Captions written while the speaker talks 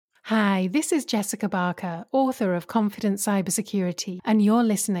Hi, this is Jessica Barker, author of Confident Cybersecurity, and you're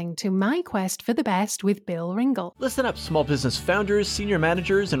listening to My Quest for the Best with Bill Ringle. Listen up, small business founders, senior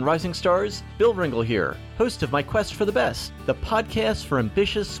managers, and rising stars. Bill Ringle here, host of My Quest for the Best, the podcast for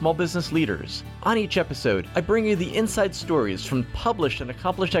ambitious small business leaders. On each episode, I bring you the inside stories from published and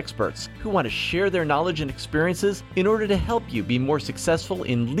accomplished experts who want to share their knowledge and experiences in order to help you be more successful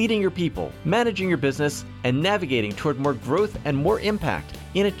in leading your people, managing your business, and navigating toward more growth and more impact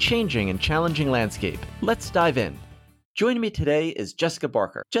in a changing and challenging landscape. Let's dive in. Joining me today is Jessica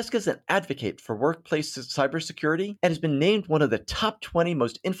Barker. Jessica's an advocate for workplace cybersecurity and has been named one of the top 20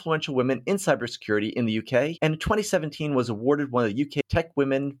 most influential women in cybersecurity in the UK, and in 2017 was awarded one of the UK Tech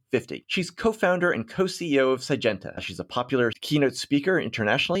Women 50. She's co-founder and co-CEO of Sygenta. She's a popular keynote speaker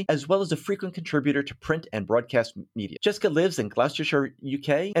internationally, as well as a frequent contributor to print and broadcast media. Jessica lives in Gloucestershire,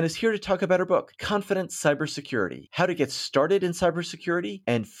 UK, and is here to talk about her book, Confident Cybersecurity: How to Get Started in Cybersecurity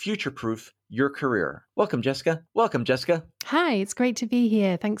and Future-Proof Your Career. Welcome, Jessica. Welcome, Jessica. Hi, it's great to be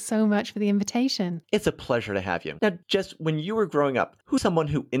here. Thanks so much for the invitation. It's a pleasure to have you. Now, Jess, when you were growing up, who's someone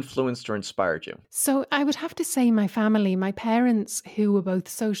who influenced or inspired you? So I would have to say my family, my parents, who were both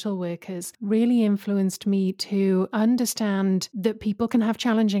social workers, really influenced me to understand that people can have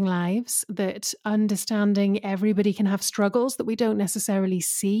challenging lives, that understanding everybody can have struggles that we don't necessarily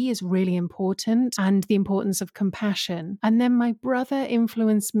see is really important, and the importance of compassion. And then my brother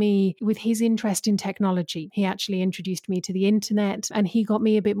influenced me with his interest in technology. He actually introduced me to the internet, and he got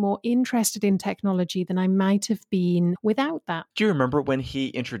me a bit more interested in technology than I might have been without that. Do you remember when he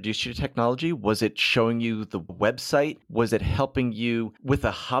introduced you to technology? Was it showing you the website? Was it helping you with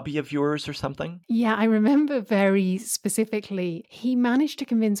a hobby of yours or something? Yeah, I remember very specifically. He managed to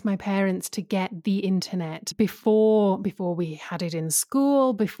convince my parents to get the internet before we had it in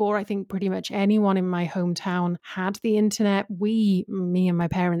school, before I think pretty much anyone in my hometown had the internet. Me and my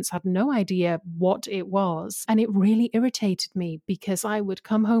parents had no idea what it was. And it really irritated me because I would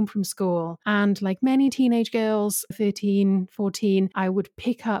come home from school and, like many teenage girls, 13, 14, I would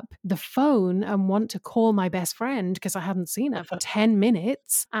pick up the phone and want to call my best friend because I hadn't seen her for 10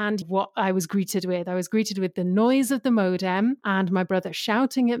 minutes. And what I was greeted with the noise of the modem and my brother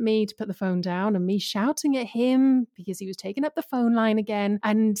shouting at me to put the phone down and me shouting at him because he was taking up the phone line again.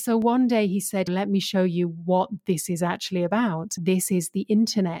 And so one day he said, "Let me show you what this is actually about. This is the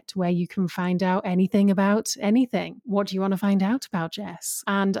internet where you can find out anything about anything. What do you want to find out about, Jess?"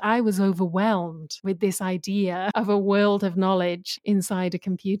 And I was overwhelmed with this idea of a world of knowledge inside a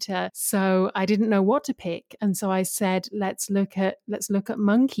computer. So I didn't know what to pick. And so I said, let's look at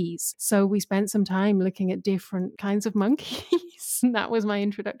monkeys. So we spent some time looking at different kinds of monkeys. And that was my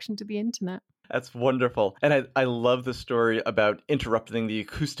introduction to the internet. That's wonderful. And I love the story about interrupting the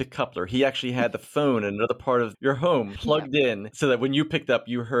acoustic coupler. He actually had the phone in another part of your home plugged in so that when you picked up,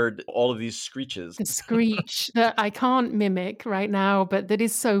 you heard all of these screeches. The screech that I can't mimic right now, but that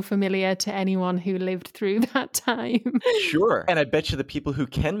is so familiar to anyone who lived through that time. Sure. And I bet you the people who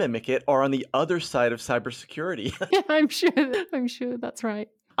can mimic it are on the other side of cybersecurity. I'm sure that's right.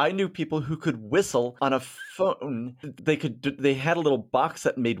 I knew people who could whistle on a phone. They had a little box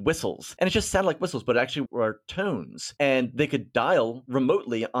that made whistles, and it just sounded like whistles, but it actually were tones. And they could dial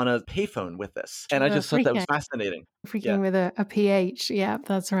remotely on a payphone with this. And I just thought that was fascinating. Freaking with a PH. Yeah,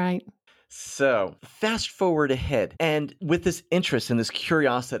 that's right. So fast forward ahead, and with this interest and this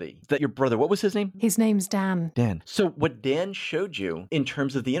curiosity that your brother, what was his name? His name's Dan. Dan. So what Dan showed you in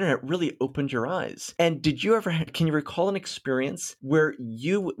terms of the internet really opened your eyes. And can you recall an experience where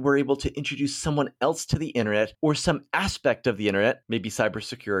you were able to introduce someone else to the internet or some aspect of the internet, maybe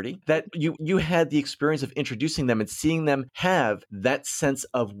cybersecurity, that you had the experience of introducing them and seeing them have that sense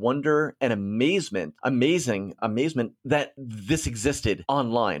of wonder and amazement that this existed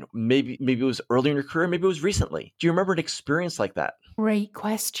online? Maybe it was early in your career, maybe it was recently. Do you remember an experience like that? Great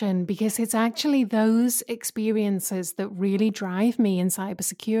question, because it's actually those experiences that really drive me in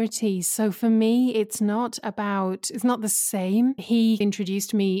cybersecurity. So for me, it's not the same. He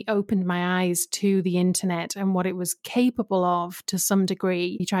introduced me, opened my eyes to the internet and what it was capable of to some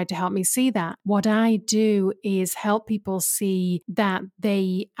degree. He tried to help me see that. What I do is help people see that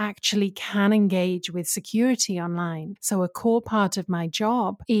they actually can engage with security online. So a core part of my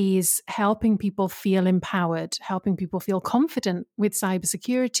job is helping people feel empowered, helping people feel confident with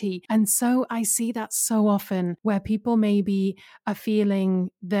cybersecurity. And so I see that so often where people maybe are feeling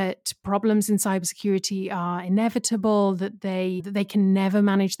that problems in cybersecurity are inevitable, that they can never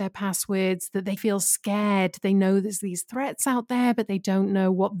manage their passwords, that they feel scared. They know there's these threats out there, but they don't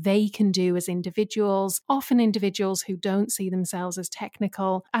know what they can do as individuals, often individuals who don't see themselves as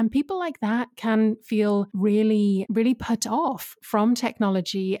technical. And people like that can feel really, really put off from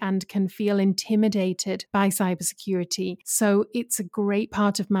technology and can feel intimidated by cybersecurity. So it's a great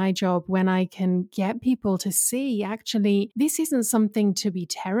part of my job when I can get people to see, actually, this isn't something to be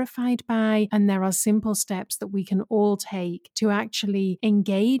terrified by. And there are simple steps that we can all take to actually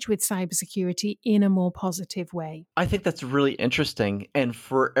engage with cybersecurity in a more positive way. I think that's really interesting. And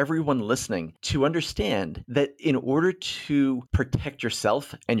for everyone listening to understand that in order to protect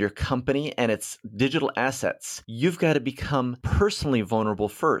yourself and your company and its digital assets, you've got to become personally vulnerable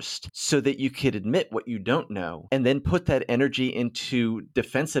first so that you could admit what you don't know and then put that energy into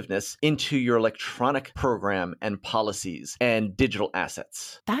defensiveness into your electronic program and policies and digital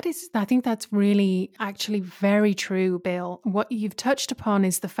assets. I think that's really actually very true, Bill. What you've touched upon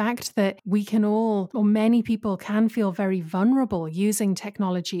is the fact that we can all, or many people can feel very vulnerable using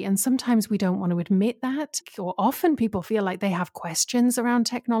technology. And sometimes we don't want to admit that. Or often people feel like they have questions around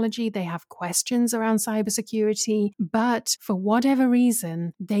technology. They have questions around cybersecurity. But for whatever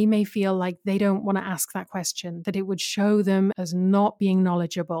reason, they may feel like they don't want to ask that question, that it would show them as not being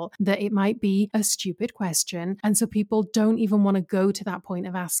knowledgeable, that it might be a stupid question. And so people don't even want to go to that point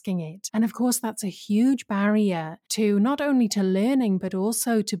of asking it. And of course, that's a huge barrier to not only to learning, but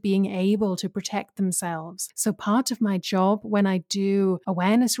also to being able to protect themselves. So part of my job when I do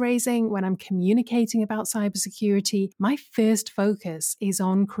awareness raising, when I'm communicating about cybersecurity, my first focus is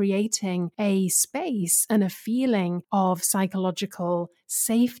on creating a space and a feeling of psychological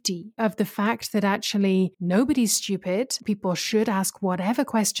safety, of the fact that actually nobody's stupid. People should ask whatever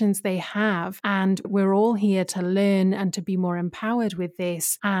questions they have. And we're all here to learn and to be more empowered with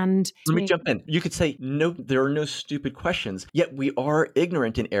this. And let me jump in. You could say, no, there are no stupid questions, yet we are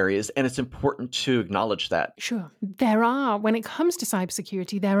ignorant in areas, and it's important to acknowledge that. Sure. When it comes to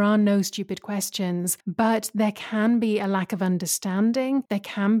cybersecurity, there are no stupid questions, but there can be a lack of understanding. There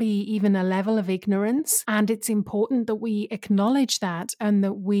can be even a level of ignorance. And it's important that we acknowledge that and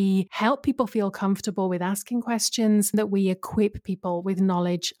that we help people feel comfortable with asking questions, that we equip people with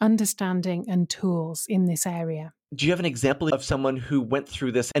knowledge, understanding, and tools in this area. Do you have an example of someone who went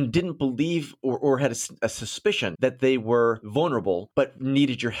through this and didn't believe or had a suspicion that they were vulnerable, but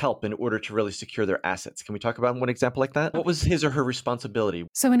needed your help in order to really secure their assets? Can we talk about one example like that? What was his or her responsibility?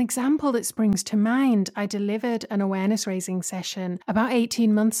 So an example that springs to mind, I delivered an awareness raising session about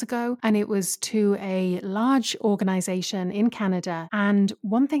 18 months ago, and it was to a large organization in Canada. And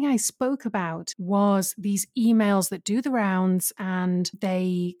one thing I spoke about was these emails that do the rounds, and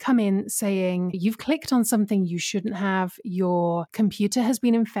they come in saying, you've clicked on something you shouldn't have, your computer has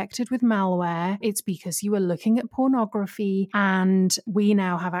been infected with malware, it's because you were looking at pornography, and we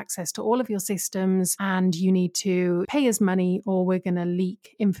now have access to all of your systems, and you need to pay us money or we're going to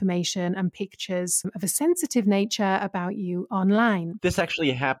leak information and pictures of a sensitive nature about you online. This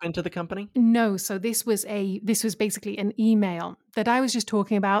actually happened to the company? No. So this was basically an email that I was just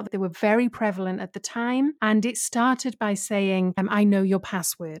talking about. They were very prevalent at the time. And it started by saying, I know your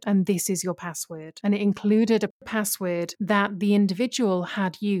password and this is your password. And it included a password that the individual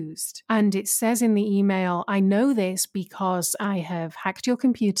had used. And it says in the email, I know this because I have hacked your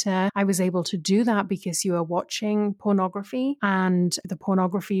computer. I was able to do that because you are watching pornography and the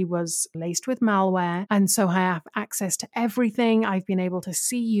pornography was laced with malware. And so I have access to everything. I've been able to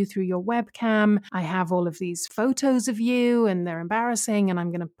see you through your webcam. I have all of these photos of you and they're embarrassing and I'm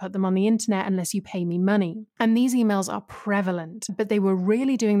going to put them on the internet unless you pay me money. And these emails are prevalent, but they were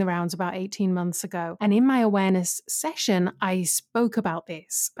really doing the rounds about 18 months ago. And in my awareness session, I spoke about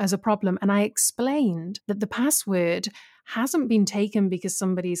this as a problem and I explained that the password hasn't been taken because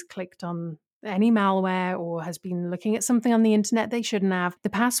somebody's clicked on any malware or has been looking at something on the internet they shouldn't have. The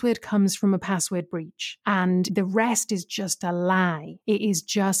password comes from a password breach and the rest is just a lie. It is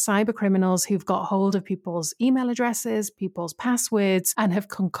just cyber criminals who've got hold of people's email addresses, people's passwords, and have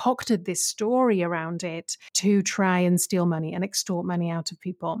concocted this story around it to try and steal money and extort money out of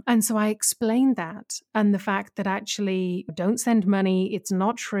people. And so I explained that and the fact that actually don't send money. It's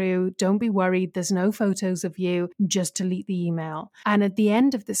not true. Don't be worried. There's no photos of you. Just delete the email. And at the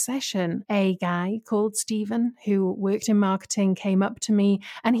end of the session, a gay guy called Stephen who worked in marketing came up to me,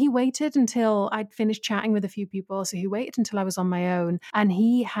 and he waited until I'd finished chatting with a few people. So he waited until I was on my own, and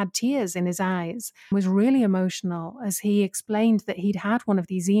he had tears in his eyes, was really emotional as he explained that he'd had one of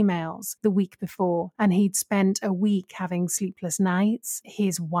these emails the week before, and he'd spent a week having sleepless nights.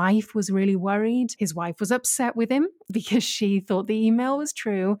 His wife was really worried. His wife was upset with him because she thought the email was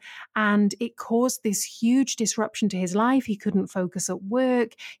true, and it caused this huge disruption to his life. He couldn't focus at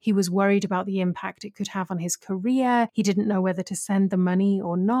work. He was worried about the impact it could have on his career. He didn't know whether to send the money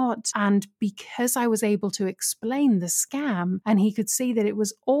or not. And because I was able to explain the scam and he could see that it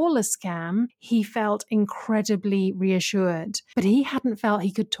was all a scam, he felt incredibly reassured. But he hadn't felt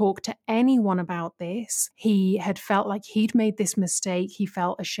he could talk to anyone about this. He had felt like he'd made this mistake. He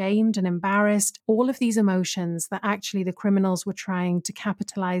felt ashamed and embarrassed. All of these emotions that actually the criminals were trying to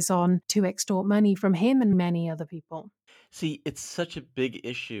capitalize on to extort money from him and many other people. See, it's such a big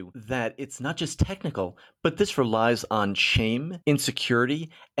issue that it's not just technical, but this relies on shame,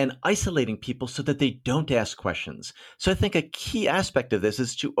 insecurity, and isolating people so that they don't ask questions. So I think a key aspect of this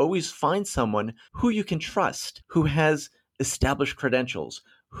is to always find someone who you can trust, who has established credentials,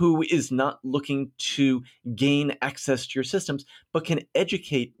 who is not looking to gain access to your systems, but can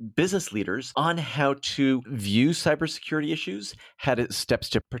educate business leaders on how to view cybersecurity issues, steps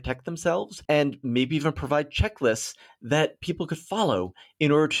to protect themselves, and maybe even provide checklists that people could follow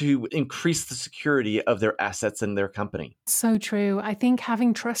in order to increase the security of their assets and their company. So true. I think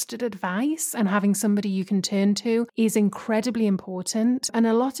having trusted advice and having somebody you can turn to is incredibly important. And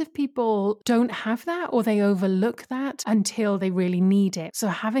a lot of people don't have that, or they overlook that until they really need it. So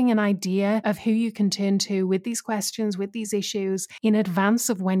having an idea of who you can turn to with these questions, with these issues in advance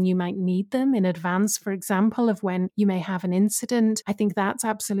of when you might need them, in advance, for example, of when you may have an incident, I think that's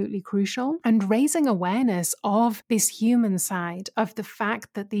absolutely crucial. And raising awareness of this human side, of the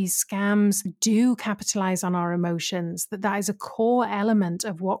fact that these scams do capitalize on our emotions, that is a core element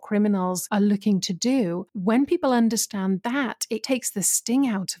of what criminals are looking to do. When people understand that, it takes the sting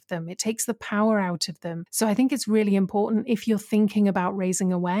out of them. It takes the power out of them. So I think it's really important if you're thinking about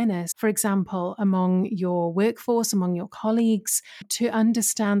raising awareness, for example, among your workforce, among your colleagues, to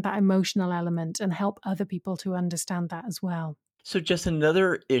understand that emotional element and help other people to understand that as well. So just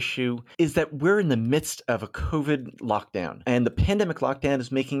another issue is that we're in the midst of a COVID lockdown, and the pandemic lockdown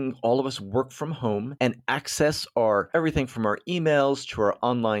is making all of us work from home and access everything from our emails to our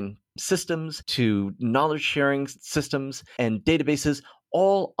online systems to knowledge sharing systems and databases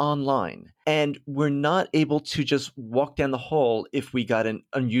all online. And we're not able to just walk down the hall if we got an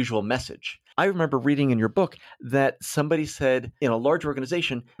unusual message. I remember reading in your book that somebody said in a large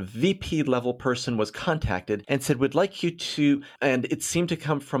organization, a VP level person was contacted and said, we'd like you to, and it seemed to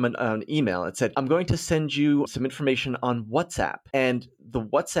come from an email. It said, I'm going to send you some information on WhatsApp. And the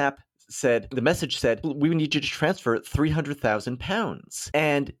message said, we need you to transfer £300,000.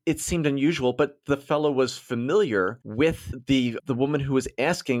 And it seemed unusual, but the fellow was familiar with the woman who was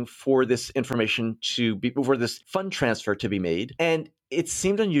asking for this information for this fund transfer to be made. And it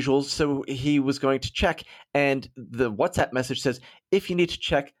seemed unusual, so he was going to check. And the WhatsApp message says, if you need to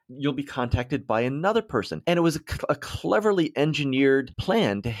check, you'll be contacted by another person. And it was a cleverly engineered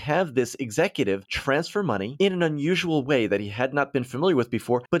plan to have this executive transfer money in an unusual way that he had not been familiar with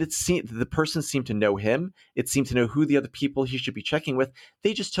before. But the person seemed to know him. It seemed to know who the other people he should be checking with.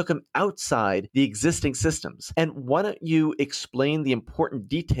 They just took him outside the existing systems. And why don't you explain the important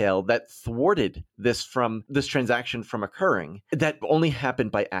detail that thwarted this transaction from occurring that only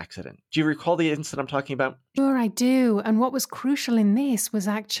happened by accident? Do you recall the incident I'm talking about? Sure, I do. And what was crucial in this was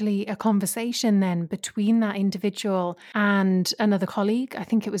actually a conversation then between that individual and another colleague. I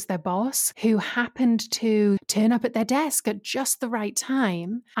think it was their boss, who happened to turn up at their desk at just the right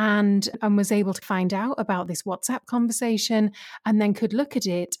time and was able to find out about this WhatsApp conversation and then could look at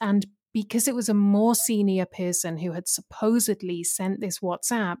it. And because it was a more senior person who had supposedly sent this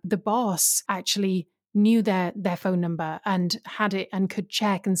WhatsApp, the boss actually knew their phone number and had it and could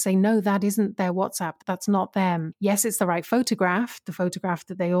check and say, no, that isn't their WhatsApp. That's not them. Yes, it's the right photograph, the photograph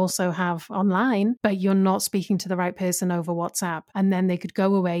that they also have online, but you're not speaking to the right person over WhatsApp. And then they could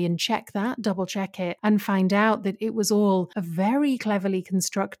go away and check that, double check it, and find out that it was all a very cleverly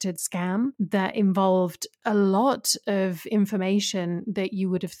constructed scam that involved a lot of information that you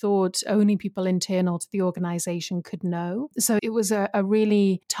would have thought only people internal to the organization could know. So it was a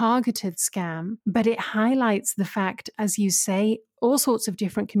really targeted scam, but it highlights the fact, as you say, all sorts of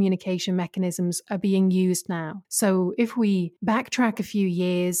different communication mechanisms are being used now. So if we backtrack a few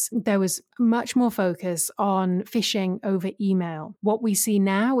years, there was much more focus on phishing over email. What we see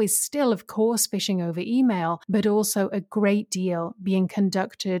now is still, of course, phishing over email, but also a great deal being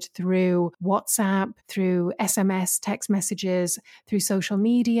conducted through WhatsApp, through SMS text messages, through social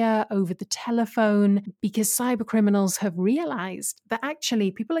media, over the telephone, because cyber criminals have realized that actually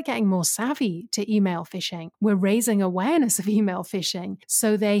people are getting more savvy to email phishing. We're raising awareness of email phishing.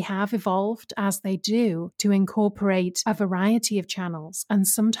 So they have evolved, as they do, to incorporate a variety of channels. And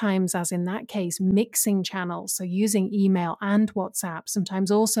sometimes, as in that case, mixing channels. So using email and WhatsApp,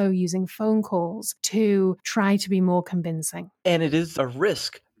 sometimes also using phone calls to try to be more convincing. And it is a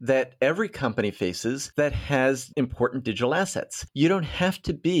risk that every company faces that has important digital assets. You don't have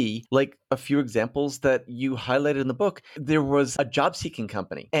to be like a few examples that you highlighted in the book. There was a job-seeking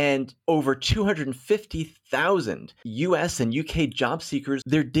company, and over 250,000 US and UK job seekers,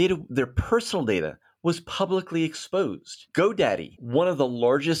 their personal data was publicly exposed. GoDaddy, one of the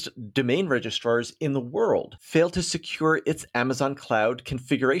largest domain registrars in the world, failed to secure its Amazon Cloud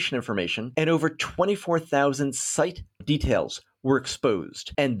configuration information, and over 24,000 site details were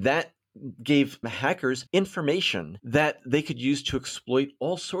exposed. And that gave hackers information that they could use to exploit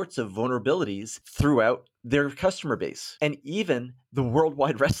all sorts of vulnerabilities throughout their customer base. And even the World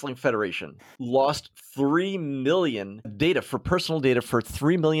Wide Wrestling Federation lost 3 million personal data for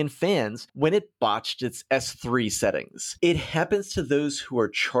 3 million fans when it botched its S3 settings. It happens to those who are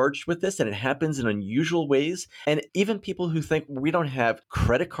charged with this, and it happens in unusual ways. And even people who think we don't have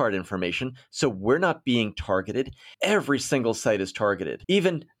credit card information, so we're not being targeted. Every single site is targeted.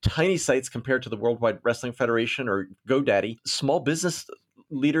 Even tiny sites compared to the World Wide Wrestling Federation or GoDaddy, small business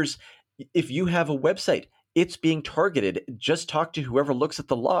leaders, if you have a website, it's being targeted. Just talk to whoever looks at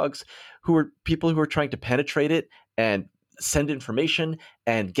the logs, who are people who are trying to penetrate it and send information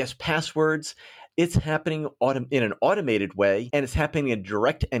and guess passwords. It's happening in an automated way, and it's happening in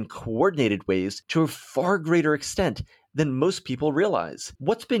direct and coordinated ways to a far greater extent than most people realize.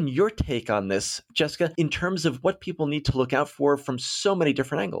 What's been your take on this, Jessica, in terms of what people need to look out for from so many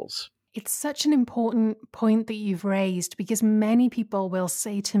different angles? It's such an important point that you've raised, because many people will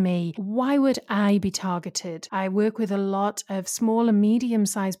say to me, why would I be targeted? I work with a lot of small and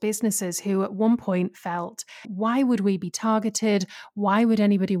medium-sized businesses who at one point felt, why would we be targeted? Why would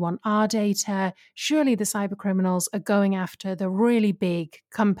anybody want our data? Surely the cyber criminals are going after the really big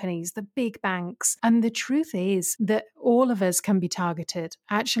companies, the big banks. And the truth is that all of us can be targeted,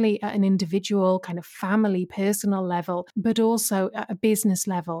 actually at an individual, kind of family, personal level, but also at a business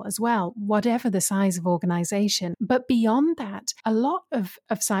level as well, whatever the size of organization. But beyond that, a lot of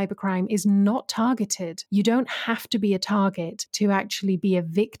cybercrime is not targeted. You don't have to be a target to actually be a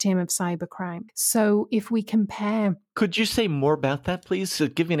victim of cybercrime. So if we compare... Could you say more about that, please? So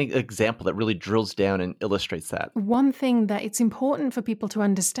give me an example that really drills down and illustrates that. One thing that it's important for people to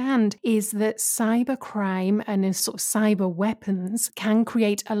understand is that cybercrime and sort of cyber weapons can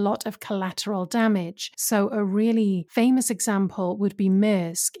create a lot of collateral damage. So a really famous example would be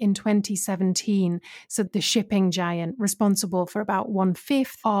Maersk in 2017. So the shipping giant responsible for about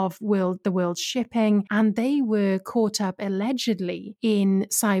 1/5 of the world's shipping. And they were caught up allegedly in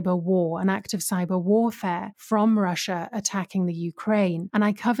cyber war, an act of cyber warfare from Russia attacking the Ukraine. And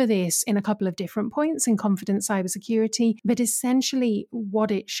I cover this in a couple of different points in Confident Cybersecurity, but essentially what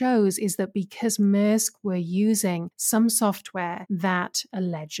it shows is that because Maersk were using some software that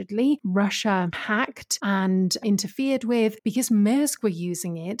allegedly Russia hacked and interfered with, because Maersk were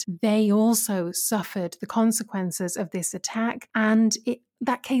using it, they also suffered the consequences of this attack. And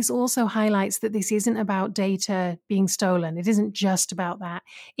that case also highlights that this isn't about data being stolen. It isn't just about that.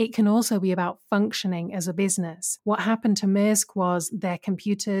 It can also be about functioning as a business. What happened to Maersk was their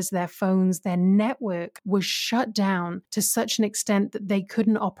computers, their phones, their network was shut down to such an extent that they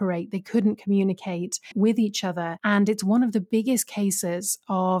couldn't operate, they couldn't communicate with each other. And it's one of the biggest cases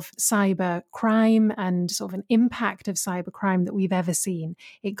of cyber crime and sort of an impact of cyber crime that we've ever seen.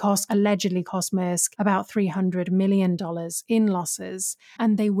 It allegedly cost Maersk about $300 million in losses.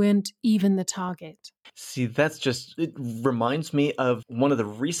 And they weren't even the target. See, it reminds me of one of the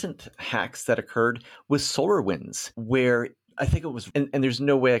recent hacks that occurred with SolarWinds, where I think it was, and there's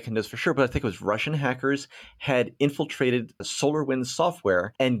no way I can know this for sure, but I think it was Russian hackers had infiltrated SolarWinds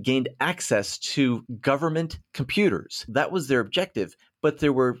software and gained access to government computers. That was their objective. But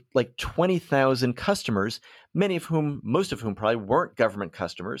there were like 20,000 customers, most of whom probably weren't government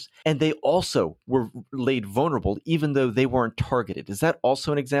customers, and they also were laid vulnerable even though they weren't targeted. Is that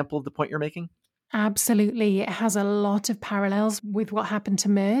also an example of the point you're making? Absolutely. It has a lot of parallels with what happened to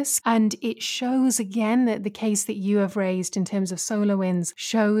MERS. And it shows again that the case that you have raised in terms of SolarWinds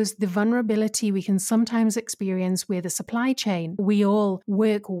shows the vulnerability we can sometimes experience with a supply chain. We all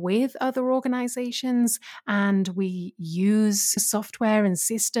work with other organizations and we use software and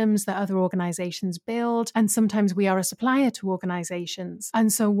systems that other organizations build. And sometimes we are a supplier to organizations.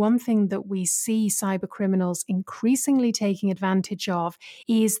 And so one thing that we see cyber criminals increasingly taking advantage of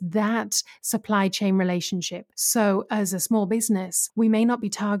is that supply chain relationship. So as a small business, we may not be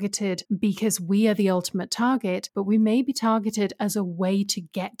targeted because we are the ultimate target, but we may be targeted as a way to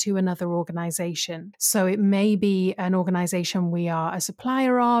get to another organization. So it may be an organization we are a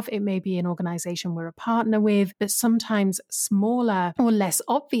supplier of, it may be an organization we're a partner with, but sometimes smaller or less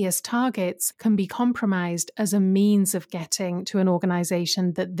obvious targets can be compromised as a means of getting to an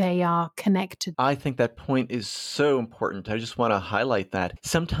organization that they are connected. I think that point is so important. I just want to highlight that.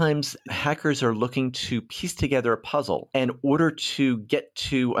 Sometimes hackers are looking to piece together a puzzle in order to get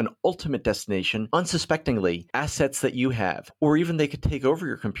to an ultimate destination unsuspectingly, assets that you have, or even they could take over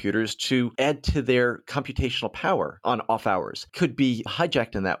your computers to add to their computational power on off hours, could be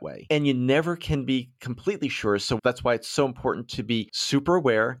hijacked in that way. And you never can be completely sure. So that's why it's so important to be super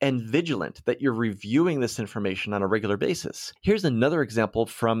aware and vigilant that you're reviewing this information on a regular basis. Here's another example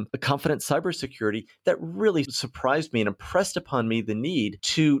from a Confident Cybersecurity that really surprised me and impressed upon me the need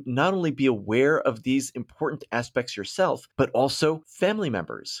to not only be aware of these important aspects yourself, but also family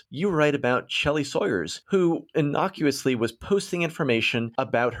members. You write about Shelley Sawyers, who innocuously was posting information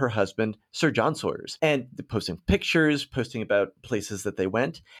about her husband, Sir John Sawyers, and posting pictures, posting about places that they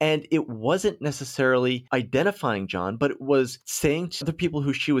went. And it wasn't necessarily identifying John, but it was saying to the people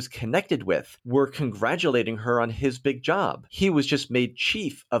who she was connected with were congratulating her on his big job. He was just made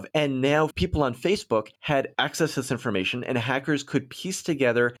chief of, and now people on Facebook had access to this information and hackers could piece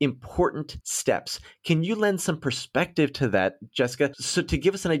together important steps. Can you lend some perspective to that, Jessica? So to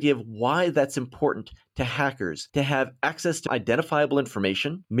give us an idea of why that's important to hackers to have access to identifiable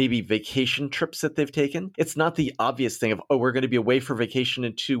information, maybe vacation trips that they've taken. It's not the obvious thing of, oh, we're going to be away for vacation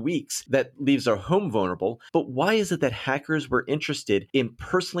in 2 weeks that leaves our home vulnerable. But why is it that hackers were interested in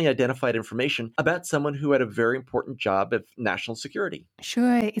personally identified information about someone who had a very important job of national security?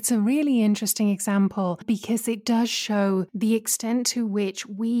 Sure. It's a really interesting example because it does show the extent to which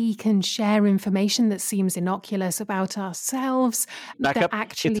we can share information that seems innocuous about ourselves. Back that up.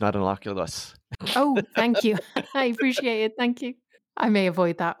 Actually, It's not innocuous. Oh, thank you. I appreciate it. Thank you. I may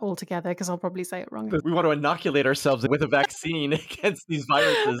avoid that altogether because I'll probably say it wrong. We want to inoculate ourselves with a vaccine against these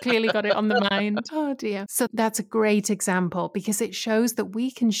viruses. Clearly got it on the mind. Oh dear. So that's a great example because it shows that we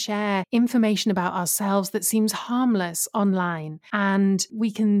can share information about ourselves that seems harmless online. And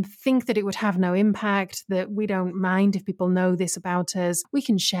we can think that it would have no impact, that we don't mind if people know this about us. We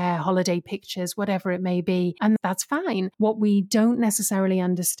can share holiday pictures, whatever it may be, and that's fine. What we don't necessarily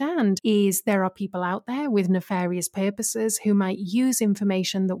understand is there are people out there with nefarious purposes who might use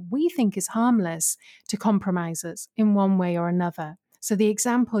information that we think is harmless to compromise us in one way or another. So the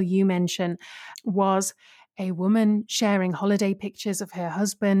example you mentioned was a woman sharing holiday pictures of her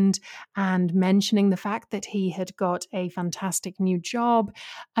husband and mentioning the fact that he had got a fantastic new job.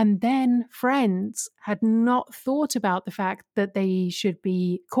 And then friends had not thought about the fact that they should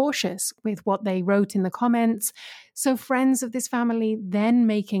be cautious with what they wrote in the comments. So friends of this family then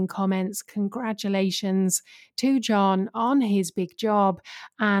making comments, congratulations to John on his big job,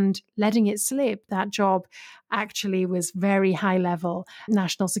 and letting it slip. That job actually was very high level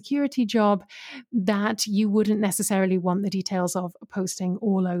national security job that you wouldn't necessarily want the details of posting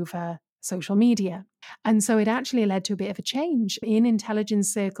all over social media. And so it actually led to a bit of a change in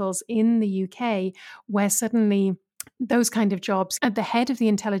intelligence circles in the UK, where suddenly those kind of jobs at the head of the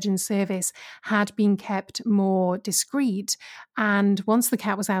intelligence service had been kept more discreet. And once the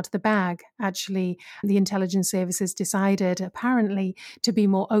cat was out of the bag, actually, the intelligence services decided apparently to be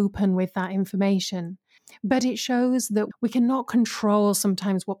more open with that information. But it shows that we cannot control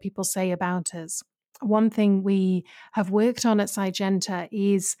sometimes what people say about us. One thing we have worked on at Sygenta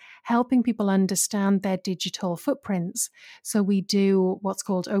is helping people understand their digital footprints. So we do what's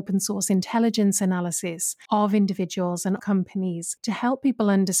called open source intelligence analysis of individuals and companies to help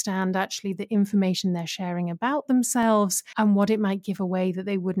people understand actually the information they're sharing about themselves and what it might give away that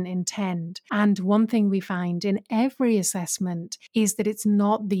they wouldn't intend. And one thing we find in every assessment is that it's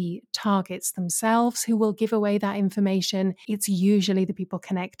not the targets themselves who will give away that information. It's usually the people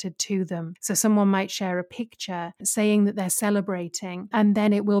connected to them. So someone might share a picture saying that they're celebrating, and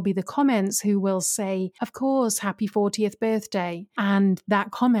then it will be the comments who will say, of course, happy 40th birthday. And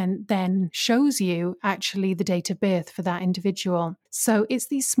that comment then shows you actually the date of birth for that individual. So it's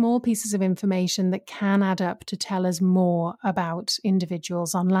these small pieces of information that can add up to tell us more about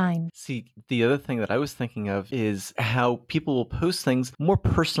individuals online. See, the other thing that I was thinking of is how people will post things, more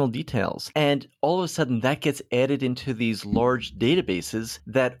personal details, and all of a sudden that gets added into these large databases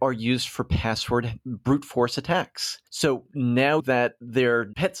that are used for password brute force attacks. So now that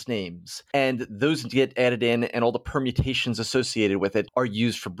their pets' names and those get added in and all the permutations associated with it are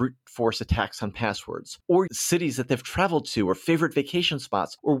used for brute force attacks on passwords, or cities that they've traveled to, or favorite vacation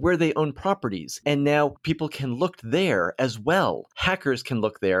spots, or where they own properties. And now people can look there as well. Hackers can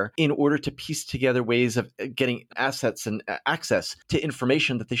look there in order to piece together ways of getting assets and access to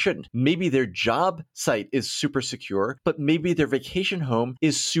information that they shouldn't. Maybe their job site is super secure, but maybe their vacation home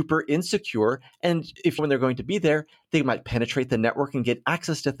is super insecure. And if when they're going to be there, they might penetrate the network and get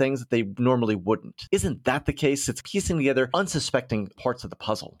access to things that they normally wouldn't. Isn't that the case? It's piecing together unsuspecting parts of the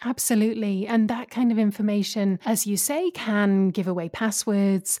puzzle. Absolutely. And that kind of information, as you say, can give away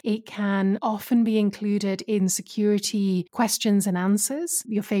passwords. It can often be included in security questions and answers,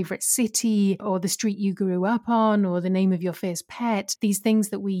 your favorite city or the street you grew up on or the name of your first pet, these things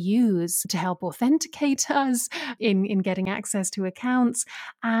that we use to help authenticate us in getting access to accounts.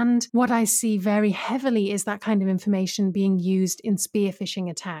 And what I see very heavily is that kind of information being used in spear phishing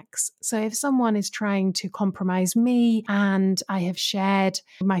attacks. So if someone is trying to compromise me and I have shared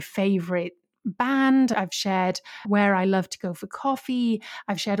my favorite band, I've shared where I love to go for coffee,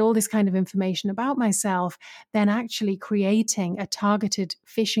 I've shared all this kind of information about myself, then actually creating a targeted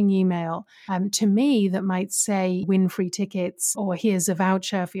phishing email to me that might say win free tickets or here's a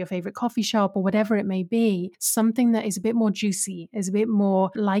voucher for your favorite coffee shop or whatever it may be, something that is a bit more juicy, is a bit more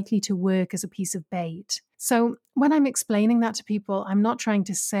likely to work as a piece of bait. So when I'm explaining that to people, I'm not trying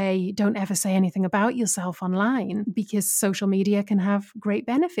to say, don't ever say anything about yourself online, because social media can have great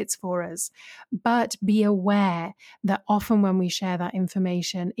benefits for us. But be aware that often when we share that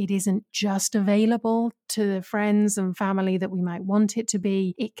information, it isn't just available to the friends and family that we might want it to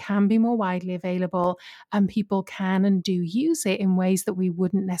be. It can be more widely available, and people can and do use it in ways that we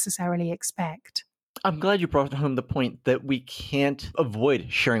wouldn't necessarily expect. I'm glad you brought home the point that we can't avoid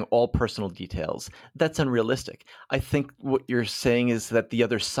sharing all personal details. That's unrealistic. I think what you're saying is that the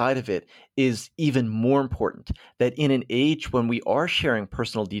other side of it is even more important, that in an age when we are sharing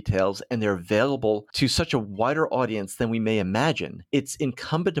personal details and they're available to such a wider audience than we may imagine, it's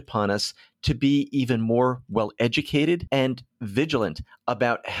incumbent upon us to be even more well-educated and vigilant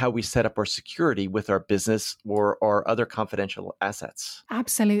about how we set up our security with our business or our other confidential assets.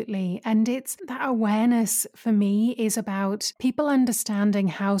 Absolutely. And it's that awareness for me is about people understanding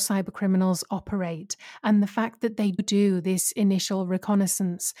how cybercriminals operate and the fact that they do this initial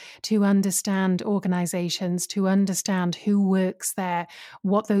reconnaissance to understand organizations, to understand who works there,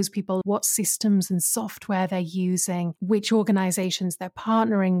 what those people, what systems and software they're using, which organizations they're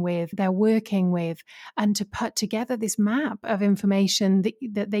partnering with, they're working with, and to put together this map of information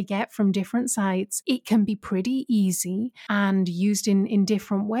that they get from different sites. It can be pretty easy and used in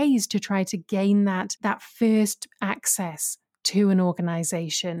different ways to try to gain that first access to an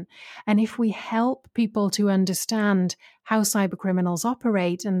organization. And if we help people to understand how cybercriminals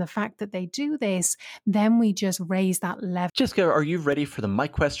operate and the fact that they do this, then we just raise that level. Jessica, are you ready for the My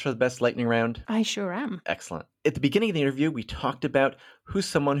Quest for the Best lightning round? I sure am. Excellent. At the beginning of the interview, we talked about who's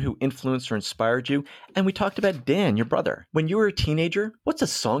someone who influenced or inspired you, and we talked about Dan, your brother. When you were a teenager, what's a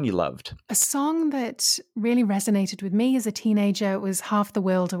song you loved? A song that really resonated with me as a teenager was Half the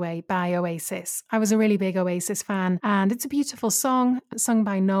World Away by Oasis. I was a really big Oasis fan, and it's a beautiful song sung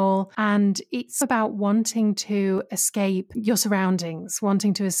by Noel, and it's about wanting to escape your surroundings,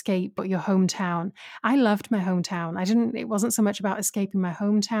 wanting to escape your hometown. I loved my hometown. It wasn't so much about escaping my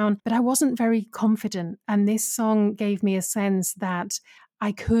hometown, but I wasn't very confident, and this song gave me a sense that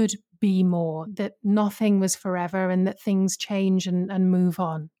I could be more, that nothing was forever and that things change and move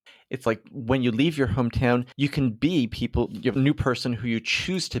on. It's like when you leave your hometown, you can be a new person who you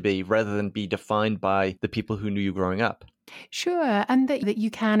choose to be rather than be defined by the people who knew you growing up. Sure, and that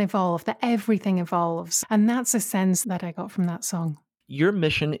you can evolve, that everything evolves. And that's a sense that I got from that song. Your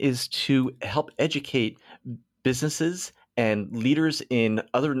mission is to help educate businesses and leaders in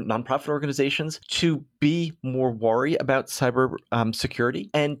other nonprofit organizations to be more wary about cyber security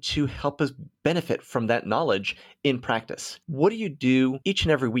and to help us benefit from that knowledge in practice. What do you do each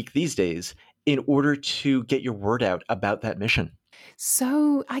and every week these days in order to get your word out about that mission?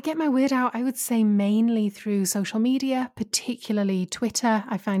 So I get my word out, I would say mainly through social media, particularly Twitter.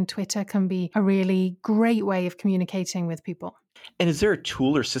 I find Twitter can be a really great way of communicating with people. And is there a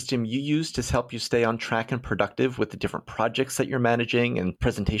tool or system you use to help you stay on track and productive with the different projects that you're managing and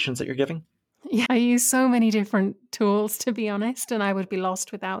presentations that you're giving? Yeah, I use so many different tools, to be honest, and I would be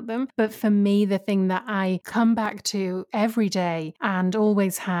lost without them. But for me, the thing that I come back to every day and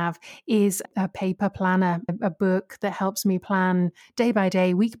always have is a paper planner, a book that helps me plan day by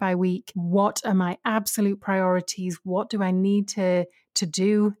day, week by week. What are my absolute priorities? What do I need to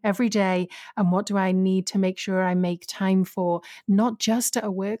do every day? And what do I need to make sure I make time for, not just at a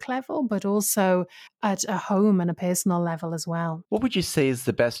work level, but also at a home and a personal level as well? What would you say is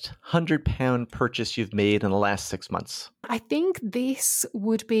the best £100 purchase you've made in the last 6 months? I think this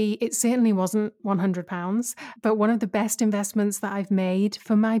would be, it certainly wasn't £100, but one of the best investments that I've made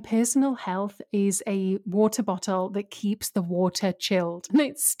for my personal health is a water bottle that keeps the water chilled. And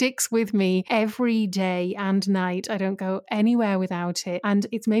it sticks with me every day and night. I don't go anywhere without it. And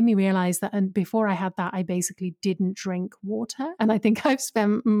it's made me realize that, and before I had that, I basically didn't drink water. And I think I've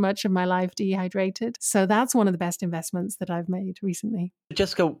spent much of my life dehydrated. So that's one of the best investments that I've made recently.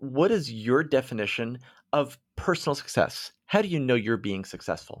 Jessica, what is your definition of personal success? How do you know you're being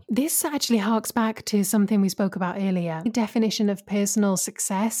successful? This actually harks back to something we spoke about earlier. The definition of personal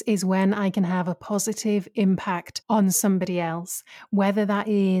success is when I can have a positive impact on somebody else, whether that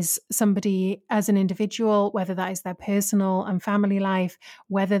is somebody as an individual, whether that is their personal and family life,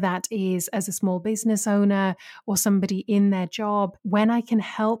 whether that is as a small business owner or somebody in their job. When I can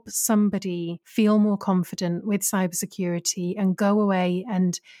help somebody feel more confident with cybersecurity and go away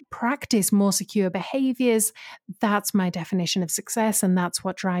and practice more secure behaviors, that's my definition of success, and that's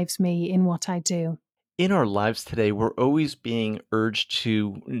what drives me in what I do. In our lives today, we're always being urged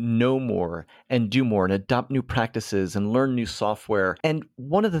to know more and do more and adopt new practices and learn new software. And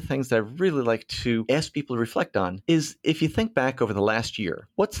one of the things that I really like to ask people to reflect on is, if you think back over the last year,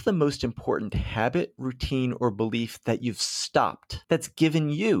 what's the most important habit, routine, or belief that you've stopped that's given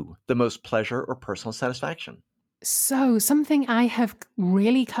you the most pleasure or personal satisfaction? So something I have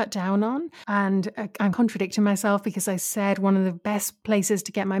really cut down on, and I'm contradicting myself because I said one of the best places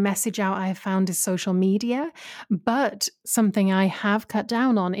to get my message out I have found is social media, but something I have cut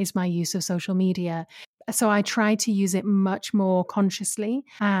down on is my use of social media. So I try to use it much more consciously,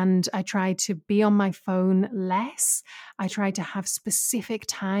 and I try to be on my phone less. I try to have specific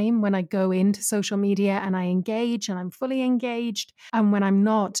time when I go into social media and I engage and I'm fully engaged. And when I'm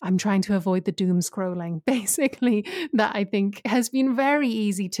not, I'm trying to avoid the doom scrolling, basically, that I think has been very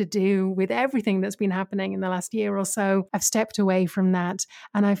easy to do with everything that's been happening in the last year or so. I've stepped away from that,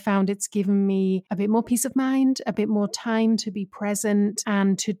 and I've found it's given me a bit more peace of mind, a bit more time to be present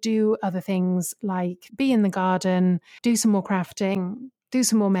and to do other things like be in the garden, do some more crafting, do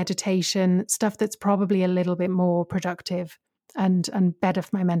some more meditation, stuff that's probably a little bit more productive and better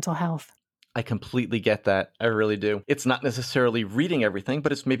for my mental health. I completely get that. I really do. It's not necessarily reading everything,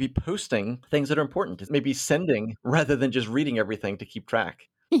 but it's maybe posting things that are important. It's maybe sending rather than just reading everything to keep track.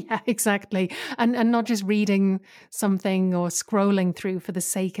 Yeah, exactly. And not just reading something or scrolling through for the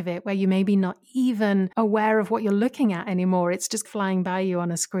sake of it, where you may be not even aware of what you're looking at anymore. It's just flying by you on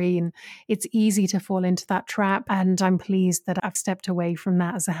a screen. It's easy to fall into that trap. And I'm pleased that I've stepped away from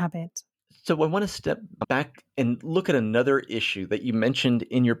that as a habit. So I want to step back and look at another issue that you mentioned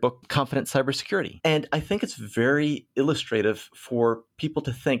in your book, Confident Cybersecurity. And I think it's very illustrative for people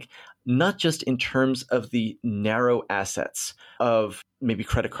to think, not just in terms of the narrow assets of maybe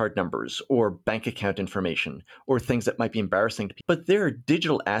credit card numbers or bank account information or things that might be embarrassing to people, but there are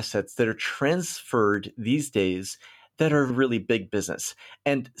digital assets that are transferred these days that are really big business.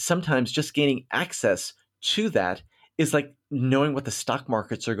 And sometimes just gaining access to that is like knowing what the stock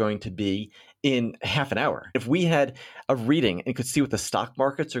markets are going to be in half an hour. If we had a reading and could see what the stock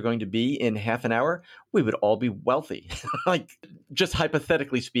markets are going to be in half an hour, we would all be wealthy, like just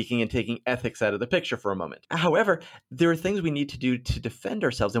hypothetically speaking and taking ethics out of the picture for a moment. However, there are things we need to do to defend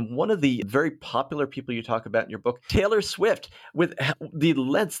ourselves. And one of the very popular people you talk about in your book, Taylor Swift, with the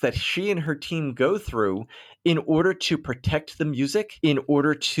lengths that she and her team go through in order to protect the music, in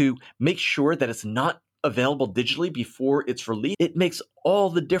order to make sure that it's not available digitally before it's released, it makes all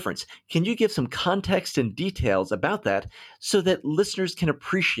the difference. Can you give some context and details about that so that listeners can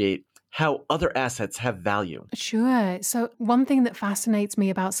appreciate how other assets have value? Sure. So one thing that fascinates me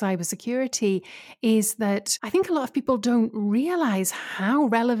about cybersecurity is that I think a lot of people don't realize how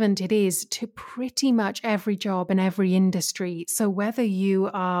relevant it is to pretty much every job in every industry. So whether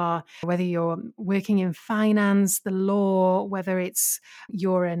you're working in finance, the law, whether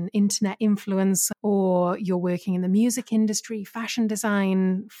you're an internet influencer or you're working in the music industry, fashion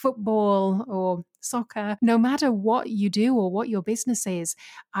design, football, or soccer, no matter what you do or what your business is,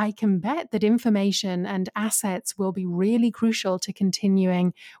 I can bet that information and assets will be really crucial to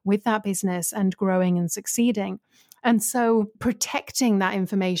continuing with that business and growing and succeeding. And so protecting that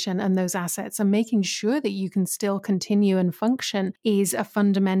information and those assets and making sure that you can still continue and function is a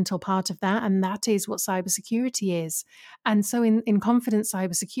fundamental part of that. And that is what cybersecurity is. And so in Confident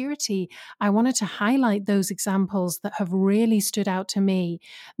Cybersecurity, I wanted to highlight those examples that have really stood out to me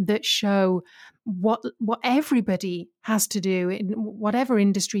that show what everybody has to do in whatever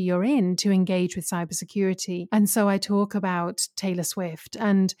industry you're in to engage with cybersecurity. And so I talk about Taylor Swift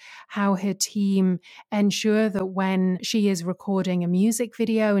and how her team ensure that when she is recording a music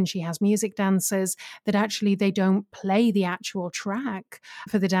video and she has music dancers, that actually they don't play the actual track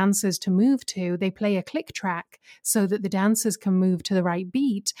for the dancers to move to. They play a click track so that the dancers can move to the right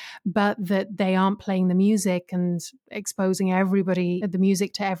beat, but that they aren't playing the music and exposing the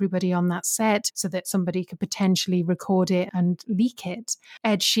music to everybody on that set so that somebody could potentially record it and leak it.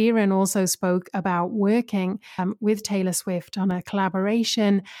 Ed Sheeran also spoke about working with Taylor Swift on a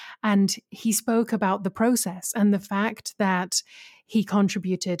collaboration, and he spoke about the process and the fact that he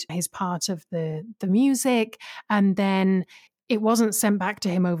contributed his part of the music, and then it wasn't sent back to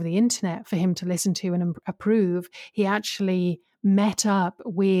him over the internet for him to listen to and approve. He actually met up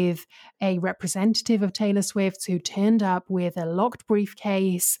with a representative of Taylor Swift's who turned up with a locked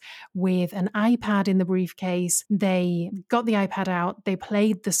briefcase with an iPad in the briefcase. They got the iPad out, they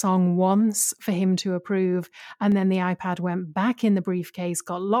played the song once for him to approve, and then the iPad went back in the briefcase,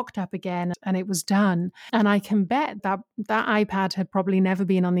 got locked up again, and it was done. And I can bet that that iPad had probably never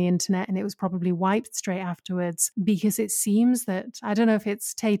been on the internet, and it was probably wiped straight afterwards, because it seems that, I don't know if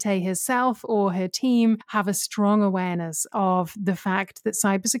it's Tay-Tay herself or her team, have a strong awareness of the fact that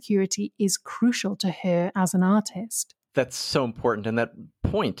cybersecurity is crucial to her as an artist. That's so important. And that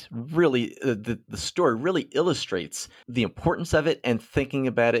point really, the story really illustrates the importance of it and thinking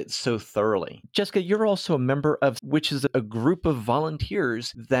about it so thoroughly. Jessica, you're also a member of, which is a group of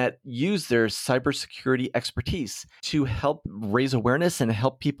volunteers that use their cybersecurity expertise to help raise awareness and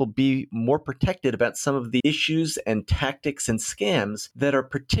help people be more protected about some of the issues and tactics and scams that are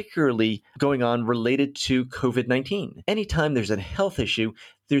particularly going on related to COVID-19. Anytime there's a health issue,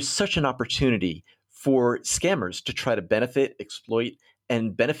 there's such an opportunity for scammers to try to benefit, exploit,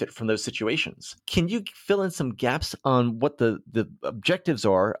 and benefit from those situations. Can you fill in some gaps on what the objectives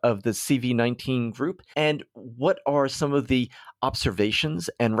are of the CV19 group, and what are some of the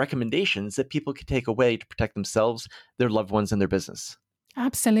observations and recommendations that people can take away to protect themselves, their loved ones, and their business?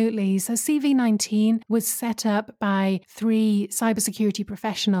 Absolutely. So CV19 was set up by 3 cybersecurity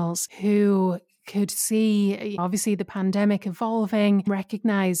professionals who could see, obviously, the pandemic evolving,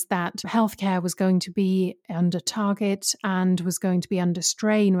 recognize that healthcare was going to be under target and was going to be under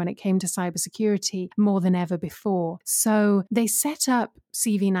strain when it came to cybersecurity more than ever before. So they set up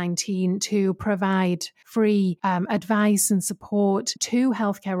CV19 to provide free advice and support to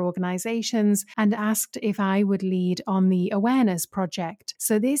healthcare organizations, and asked if I would lead on the awareness project.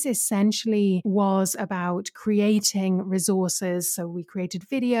 So this essentially was about creating resources. So we created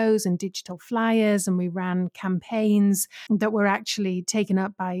videos and digital flyers, and we ran campaigns that were actually taken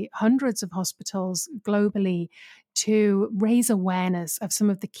up by hundreds of hospitals globally to raise awareness of some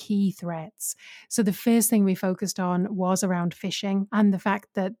of the key threats. So the first thing we focused on was around phishing, and the fact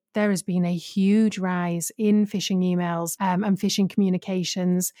that there has been a huge rise in phishing emails and phishing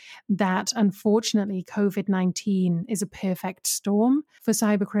communications, that unfortunately COVID-19 is a perfect storm for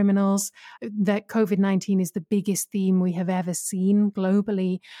cyber criminals, that COVID-19 is the biggest theme we have ever seen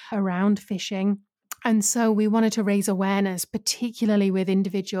globally around phishing. And so we wanted to raise awareness, particularly with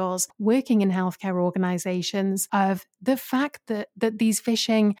individuals working in healthcare organizations, of the fact that these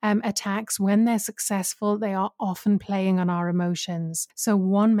phishing attacks, when they're successful, they are often playing on our emotions. So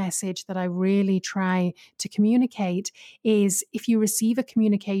one message that I really try to communicate is, if you receive a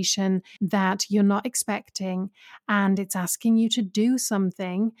communication that you're not expecting and it's asking you to do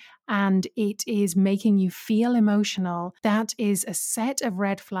something, and it is making you feel emotional, that is a set of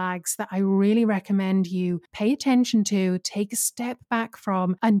red flags that I really recommend you pay attention to, take a step back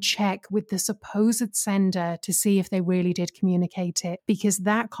from, and check with the supposed sender to see if they really did communicate it. Because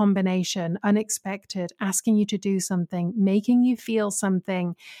that combination, unexpected, asking you to do something, making you feel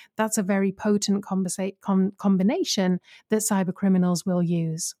something, that's a very potent combination that cyber criminals will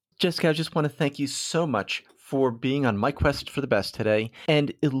use. Jessica, I just want to thank you so much for being on my quest for the best today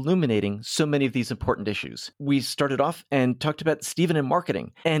and illuminating so many of these important issues. We started off and talked about Stephen and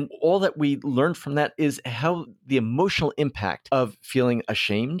marketing, and all that we learned from that is how the emotional impact of feeling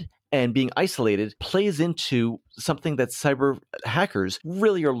ashamed and being isolated plays into something that cyber hackers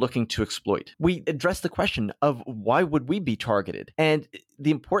really are looking to exploit. We address the question of why would we be targeted? And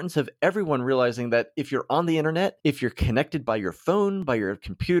the importance of everyone realizing that if you're on the internet, if you're connected by your phone, by your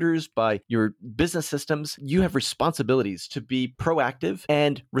computers, by your business systems, you have responsibilities to be proactive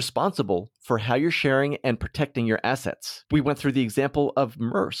and responsible for how you're sharing and protecting your assets. We went through the example of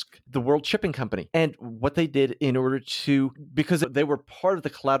Maersk, the world shipping company, and what they did in order to, because they were part of the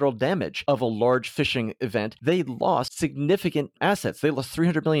collateral damage of a large phishing event, they lost significant assets. They lost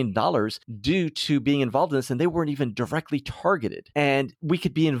 $300 million due to being involved in this, and they weren't even directly targeted. And we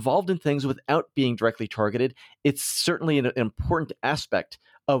could be involved in things without being directly targeted. It's certainly an important aspect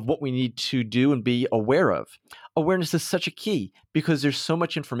of what we need to do and be aware of. Awareness is such a key because there's so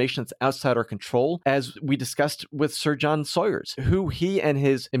much information that's outside our control, as we discussed with Sir John Sawyers, who he and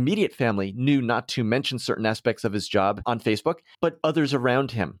his immediate family knew not to mention certain aspects of his job on Facebook, but others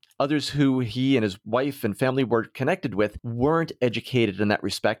around him, others who he and his wife and family were connected with, weren't educated in that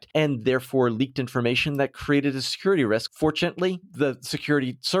respect and therefore leaked information that created a security risk. Fortunately, the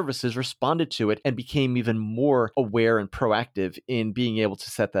security services responded to it and became even more aware and proactive in being able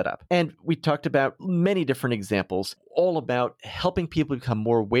to set that up. And we talked about many different examples, all about helping people become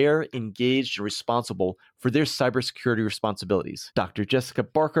more aware, engaged, and responsible for their cybersecurity responsibilities. Dr. Jessica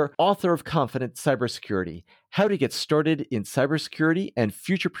Barker, author of Confident Cybersecurity, How to Get Started in Cybersecurity and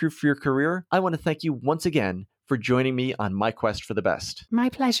Future-Proof Your Career. I want to thank you once again for joining me on my quest for the best. My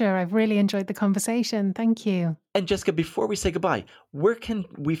pleasure. I've really enjoyed the conversation. Thank you. And Jessica, before we say goodbye, where can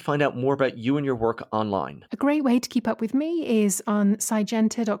we find out more about you and your work online? A great way to keep up with me is on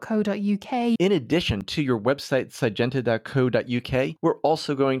cygenta.co.uk. In addition to your website, cygenta.co.uk, we're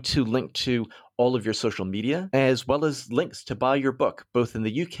also going to link to all of your social media, as well as links to buy your book, both in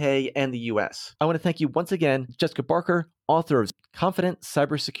the UK and the US. I want to thank you once again, Jessica Barker, author of Confident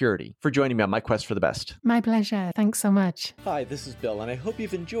Cybersecurity, for joining me on my quest for the best. My pleasure. Thanks so much. Hi, this is Bill, and I hope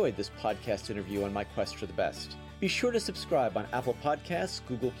you've enjoyed this podcast interview on my quest for the best. Be sure to subscribe on Apple Podcasts,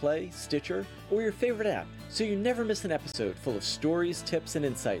 Google Play, Stitcher, or your favorite app, so you never miss an episode full of stories, tips, and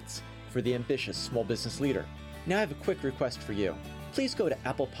insights for the ambitious small business leader. Now I have a quick request for you. Please go to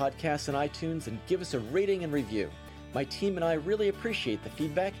Apple Podcasts and iTunes and give us a rating and review. My team and I really appreciate the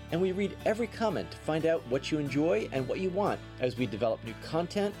feedback, and we read every comment to find out what you enjoy and what you want as we develop new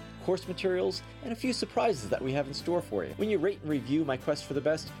content, course materials, and a few surprises that we have in store for you. When you rate and review My Quest for the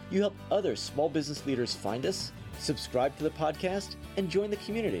Best, you help other small business leaders find us, subscribe to the podcast, and join the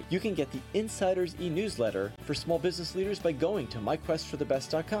community. You can get the Insiders e-newsletter for small business leaders by going to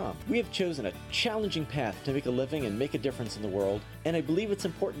myquestforthebest.com. We have chosen a challenging path to make a living and make a difference in the world, and I believe it's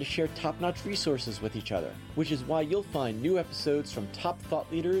important to share top-notch resources with each other, which is why you'll find new episodes from top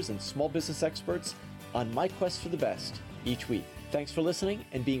thought leaders and small business experts on My Quest for the Best each week. Thanks for listening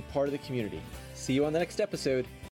and being part of the community. See you on the next episode.